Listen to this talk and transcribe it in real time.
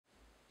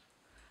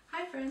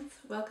friends,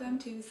 welcome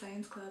to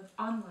Science Club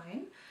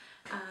Online.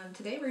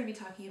 Today we're going to be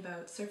talking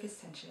about surface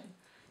tension,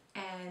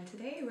 and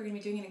today we're going to be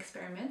doing an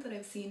experiment that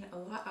I've seen a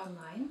lot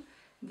online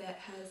that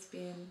has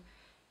been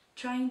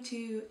trying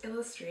to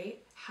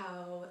illustrate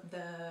how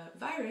the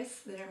virus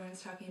that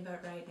everyone's talking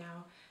about right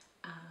now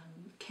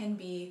can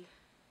be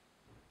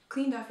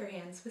cleaned off your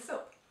hands with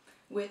soap,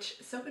 which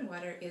soap and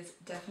water is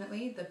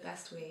definitely the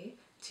best way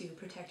to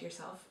protect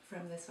yourself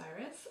from this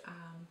virus,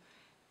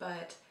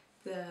 but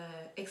the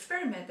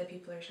experiment that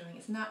people are showing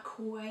is not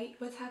quite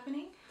what's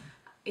happening.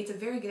 It's a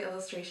very good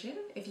illustration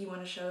if you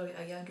want to show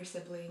a younger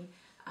sibling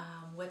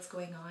what's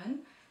going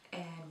on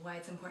and why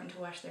it's important to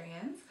wash their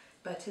hands.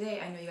 But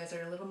today I know you guys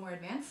are a little more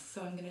advanced,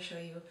 so I'm going to show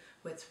you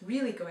what's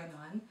really going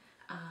on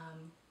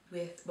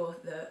with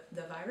both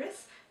the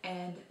virus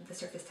and the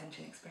surface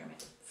tension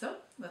experiment. So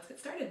let's get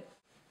started.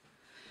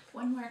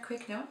 One more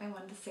quick note I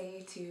wanted to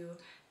say to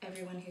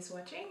everyone who's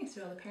watching,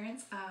 to all the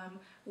parents,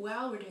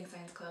 while we're doing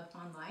Science Club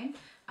online,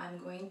 I'm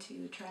going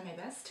to try my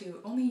best to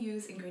only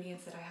use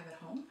ingredients that I have at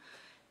home.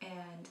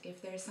 And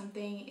if there's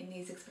something in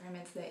these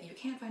experiments that you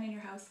can't find in your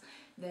house,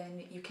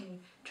 then you can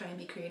try and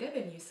be creative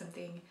and use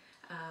something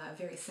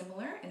very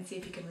similar and see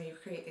if you can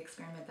recreate the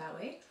experiment that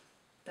way.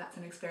 That's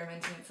an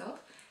experiment in itself.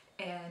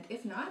 And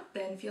if not,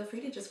 then feel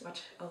free to just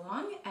watch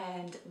along,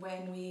 and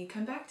when we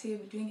come back to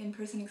doing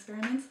in-person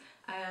experiments,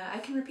 I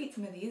can repeat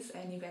some of these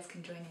and you guys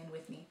can join in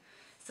with me.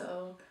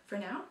 So for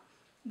now,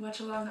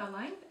 watch along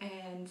online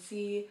and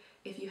see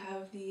if you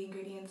have the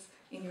ingredients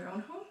in your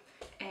own home,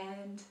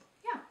 and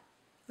yeah,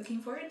 looking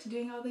forward to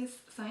doing all these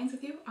science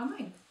with you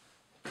online.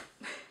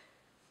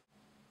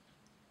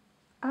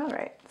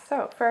 Alright,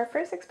 so for our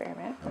first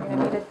experiment, we're going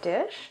to need a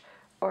dish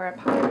or a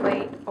pie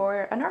plate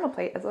or a normal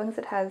plate, as long as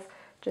it has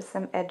just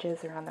some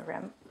edges around the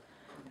rim.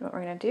 And what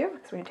we're going to do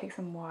is we're going to take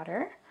some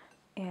water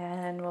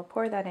and we'll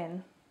pour that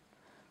in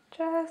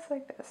just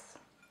like this.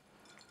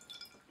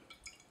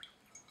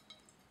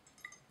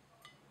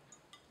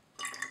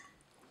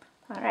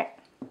 Alright,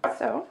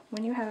 so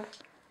when you have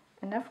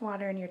enough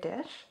water in your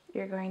dish,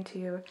 you're going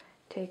to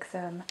take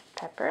some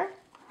pepper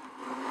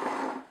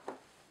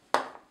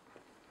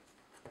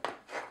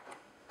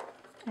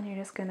and you're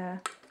just going to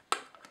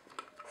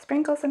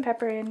sprinkle some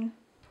pepper in.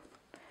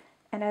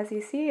 And as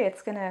you see,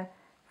 it's going to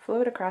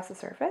float across the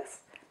surface.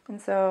 And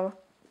so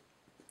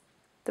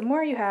the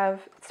more you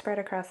have spread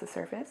across the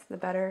surface, the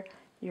better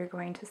you're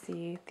going to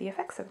see the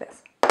effects of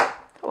this.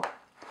 Oh,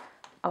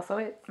 also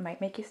it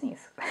might make you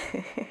sneeze.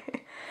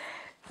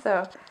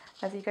 So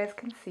as you guys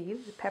can see,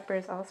 the pepper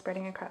is all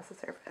spreading across the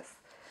surface.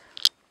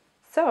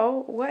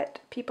 So what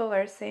people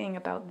are saying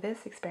about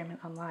this experiment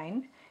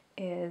online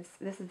is,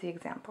 this is the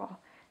example.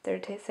 They're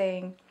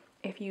saying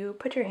if you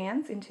put your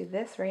hands into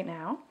this right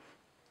now,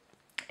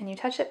 and you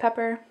touch the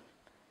pepper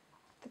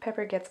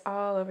gets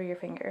all over your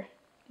finger.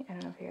 I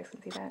don't know if you guys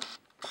can see that.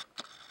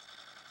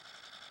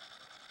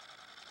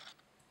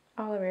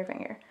 All over your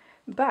finger.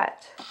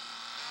 But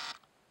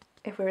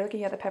if we're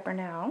looking at the pepper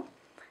now,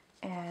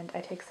 and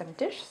I take some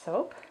dish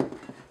soap,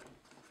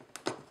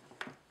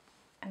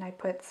 and I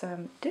put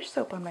some dish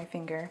soap on my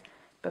finger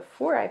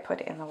before I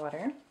put it in the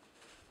water,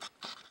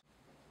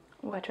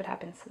 watch what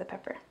happens to the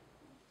pepper.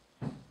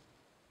 The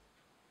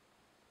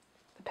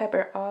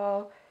pepper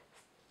all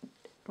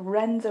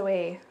runs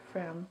away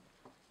from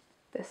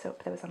the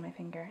soap that was on my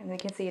finger. And you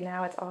can see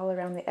now it's all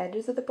around the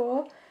edges of the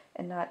bowl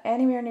and not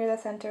anywhere near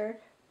the center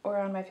or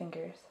on my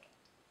fingers.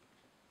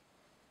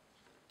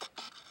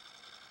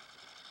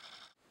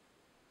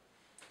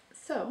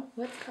 So,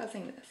 what's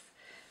causing this?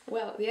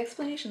 Well, the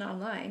explanation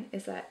online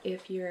is that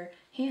if your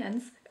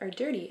hands are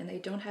dirty and they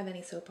don't have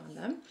any soap on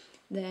them,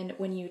 then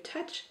when you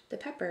touch the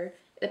pepper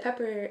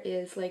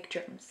is like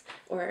germs,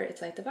 or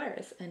it's like the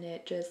virus, and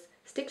it just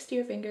sticks to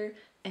your finger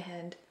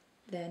and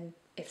then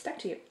it's stuck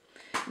to you.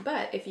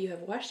 But if you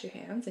have washed your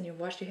hands and you've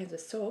washed your hands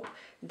with soap,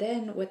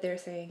 then what they're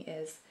saying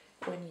is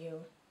when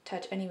you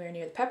touch anywhere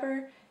near the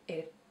pepper,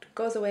 it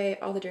goes away,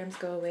 all the germs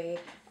go away,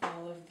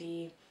 all of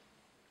the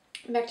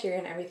bacteria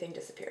and everything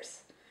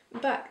disappears.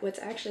 But what's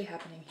actually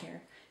happening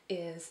here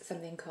is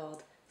something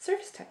called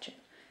surface tension.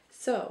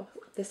 So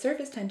the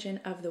surface tension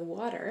of the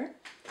water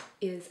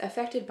is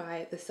affected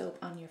by the soap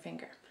on your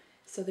finger.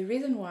 So the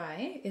reason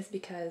why is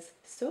because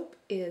soap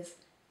is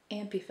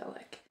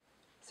amphiphilic.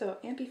 So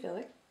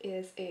amphiphilic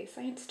is a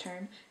science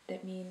term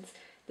that means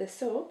the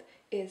soap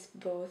is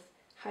both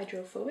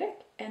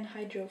hydrophobic and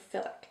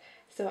hydrophilic.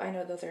 So I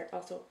know those are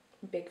also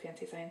big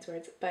fancy science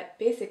words, but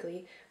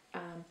basically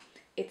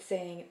it's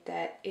saying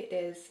that it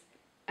is,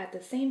 at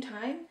the same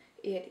time,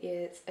 it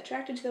is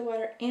attracted to the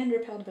water and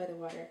repelled by the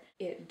water.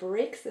 It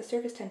breaks the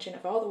surface tension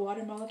of all the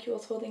water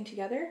molecules holding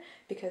together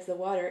because the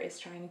water is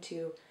trying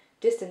to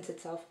distance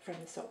itself from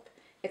the soap.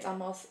 It's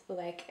almost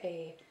like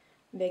a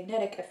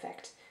magnetic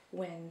effect.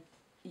 When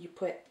you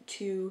put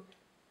two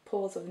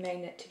poles of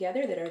magnet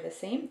together that are the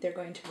same, they're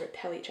going to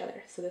repel each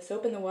other. So the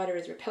soap and the water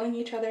is repelling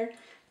each other,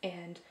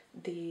 and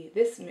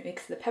this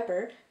makes the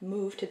pepper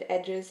move to the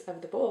edges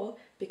of the bowl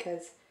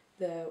because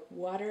the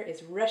water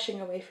is rushing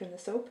away from the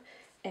soap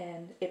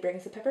and it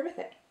brings the pepper with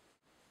it.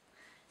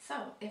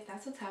 So if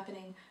that's what's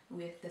happening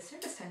with the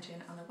surface tension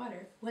on the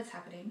water, what's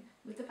happening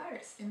with the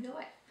virus in real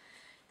life?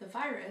 The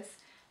virus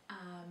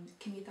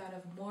can be thought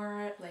of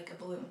more like a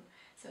balloon.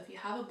 So if you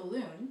have a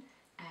balloon,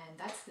 and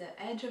that's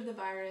the edge of the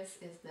virus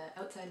is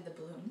the outside of the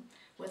balloon,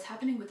 what's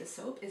happening with the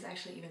soap is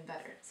actually even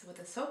better. So what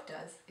the soap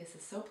does is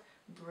the soap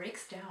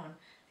breaks down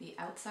the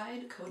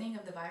outside coating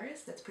of the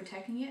virus that's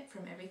protecting it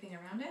from everything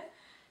around it,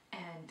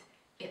 and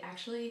it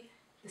actually,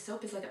 the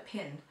soap is like a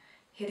pin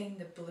hitting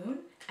the balloon,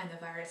 and the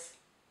virus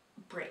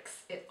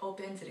breaks. It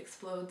opens, it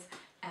explodes,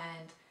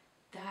 and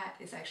that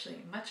is actually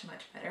much,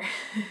 much better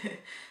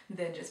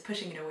than just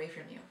pushing it away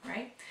from you,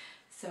 right?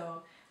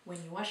 So when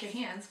you wash your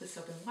hands with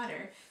soap and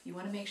water, you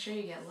want to make sure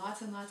you get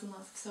lots and lots and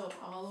lots of soap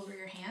all over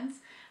your hands,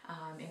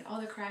 in all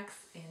the cracks,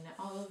 in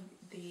all of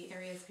the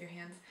areas of your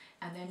hands,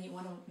 and then you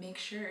want to make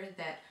sure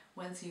that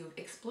once you've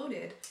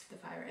exploded the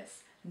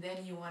virus,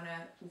 then you want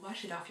to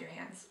wash it off your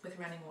hands with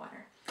running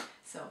water.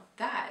 So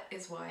that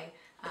is why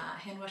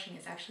hand washing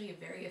is actually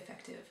very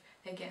effective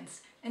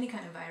against any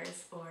kind of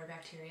virus or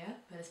bacteria,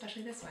 but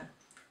especially this one.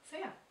 So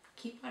yeah,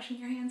 keep washing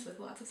your hands with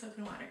lots of soap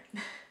and water.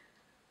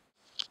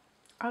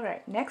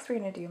 Alright, next we're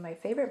going to do my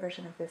favorite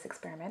version of this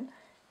experiment,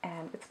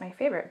 and it's my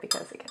favorite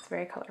because it gets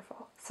very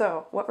colorful.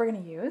 So what we're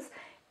going to use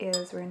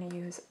is we're going to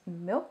use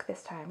milk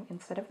this time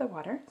instead of the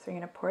water. So we're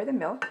going to pour the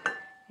milk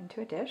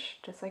into a dish,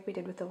 just like we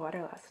did with the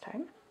water last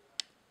time.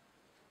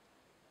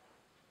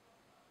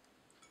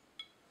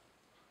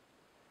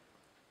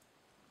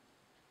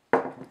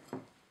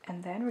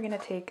 And then we're going to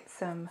take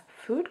some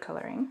food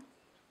coloring .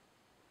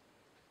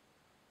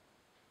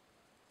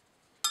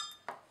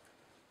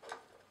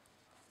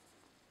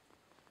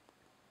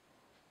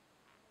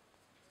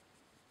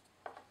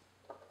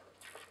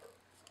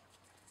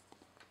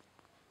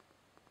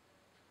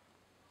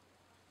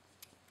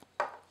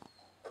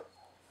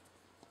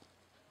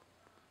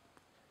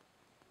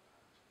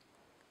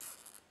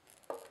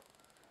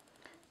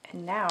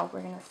 And now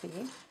we're going to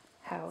see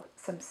how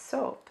some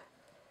soap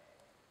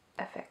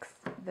affects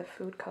the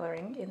food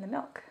coloring in the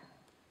milk.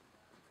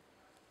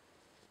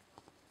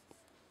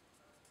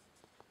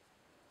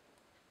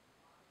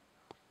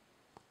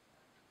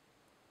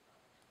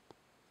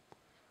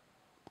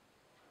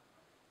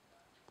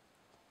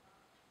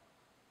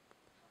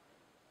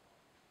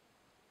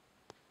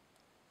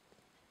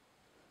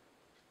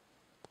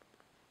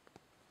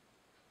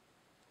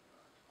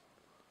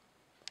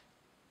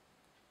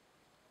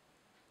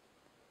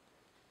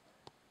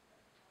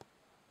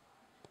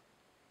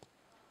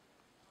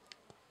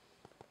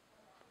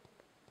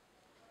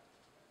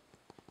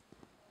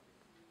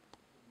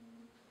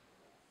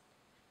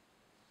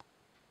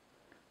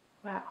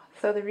 Wow,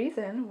 so the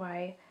reason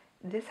why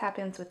this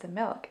happens with the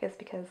milk is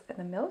because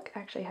the milk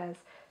actually has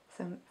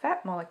some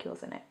fat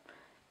molecules in it.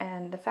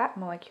 And the fat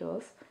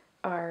molecules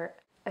are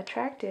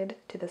attracted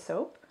to the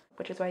soap,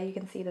 which is why you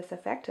can see this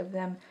effect of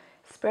them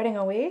spreading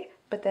away,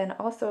 but then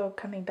also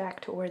coming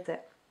back towards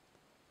it.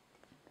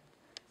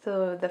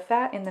 So the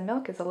fat in the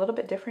milk is a little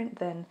bit different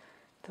than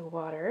the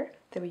water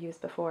that we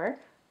used before,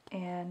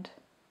 and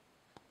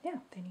yeah,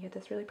 then you get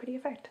this really pretty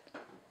effect.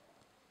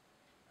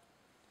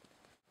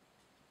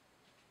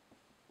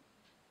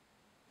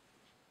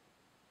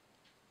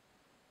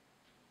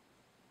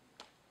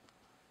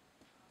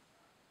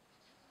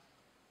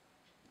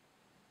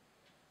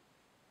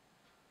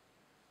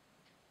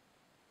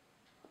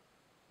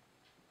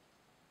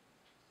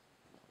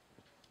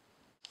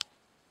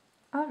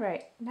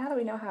 Alright, now that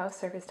we know how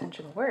surface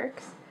tension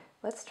works,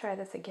 let's try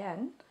this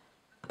again,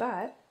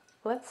 but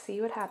let's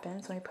see what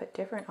happens when we put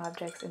different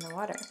objects in the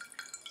water.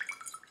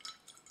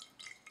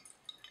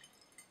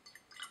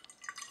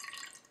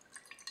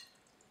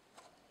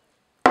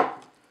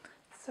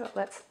 So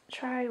let's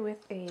try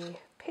with a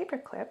paper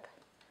clip,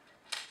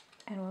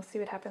 and we'll see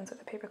what happens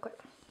with a paper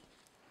clip.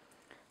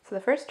 So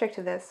the first trick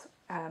to this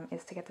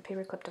is to get the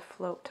paper clip to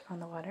float on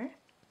the water.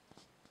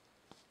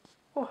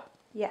 Oh,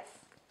 yes,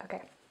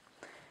 okay.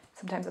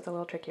 Sometimes it's a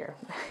little trickier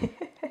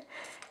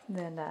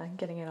than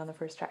getting it on the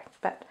first try.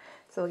 But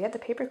so we'll get the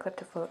paper clip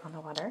to float on the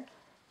water.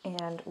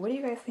 And what do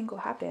you guys think will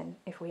happen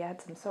if we add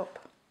some soap?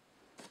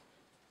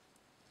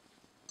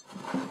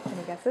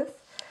 Any guesses?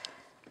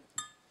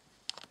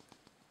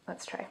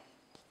 Let's try.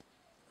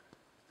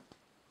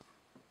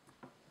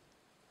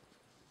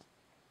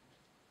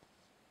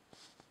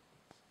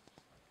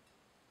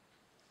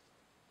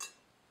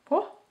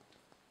 Oh,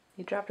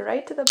 you dropped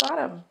right to the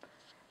bottom.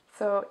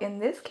 So in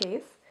this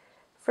case,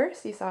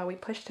 first you saw we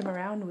pushed him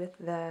around with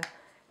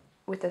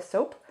the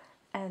soap,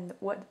 and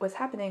what was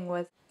happening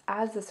was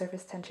as the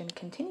surface tension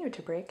continued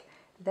to break,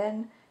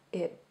 then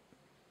it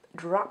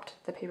dropped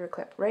the paper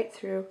clip right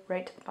through,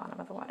 right to the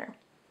bottom of the water.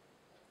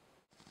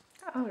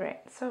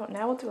 Alright, so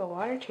now we'll do a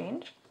water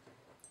change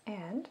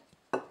and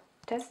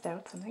test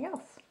out something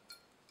else.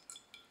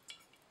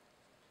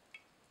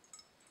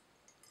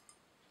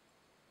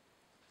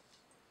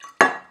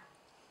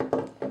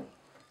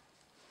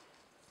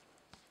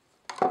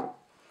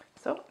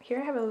 So here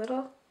I have a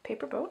little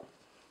paper boat.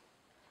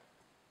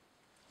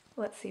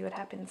 Let's see what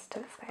happens to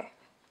this guy.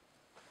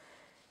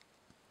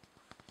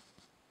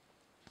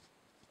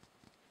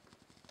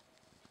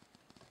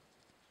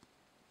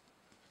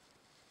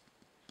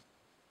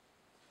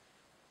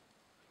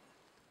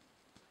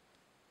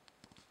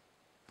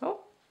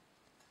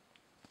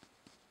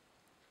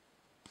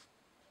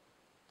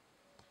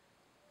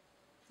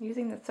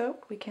 Using the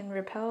soap, we can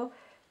repel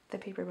the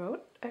paper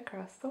boat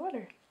across the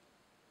water.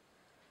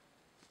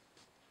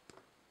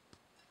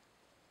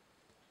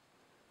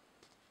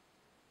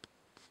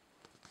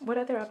 What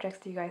other objects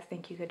do you guys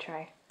think you could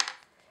try?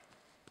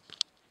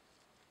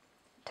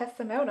 Test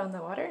them out on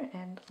the water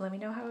and let me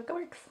know how it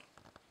works.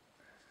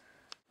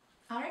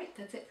 Alright,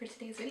 that's it for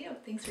today's video.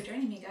 Thanks for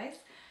joining me, guys.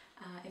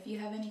 If you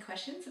have any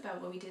questions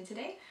about what we did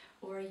today,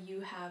 or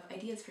you have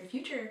ideas for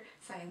future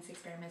science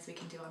experiments we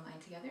can do online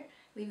together,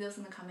 leave those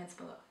in the comments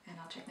below and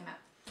I'll check them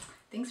out.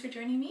 Thanks for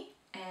joining me,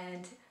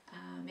 and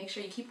make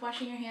sure you keep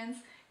washing your hands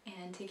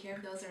and take care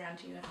of those around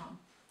you at home.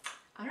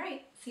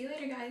 Alright, see you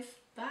later, guys.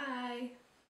 Bye!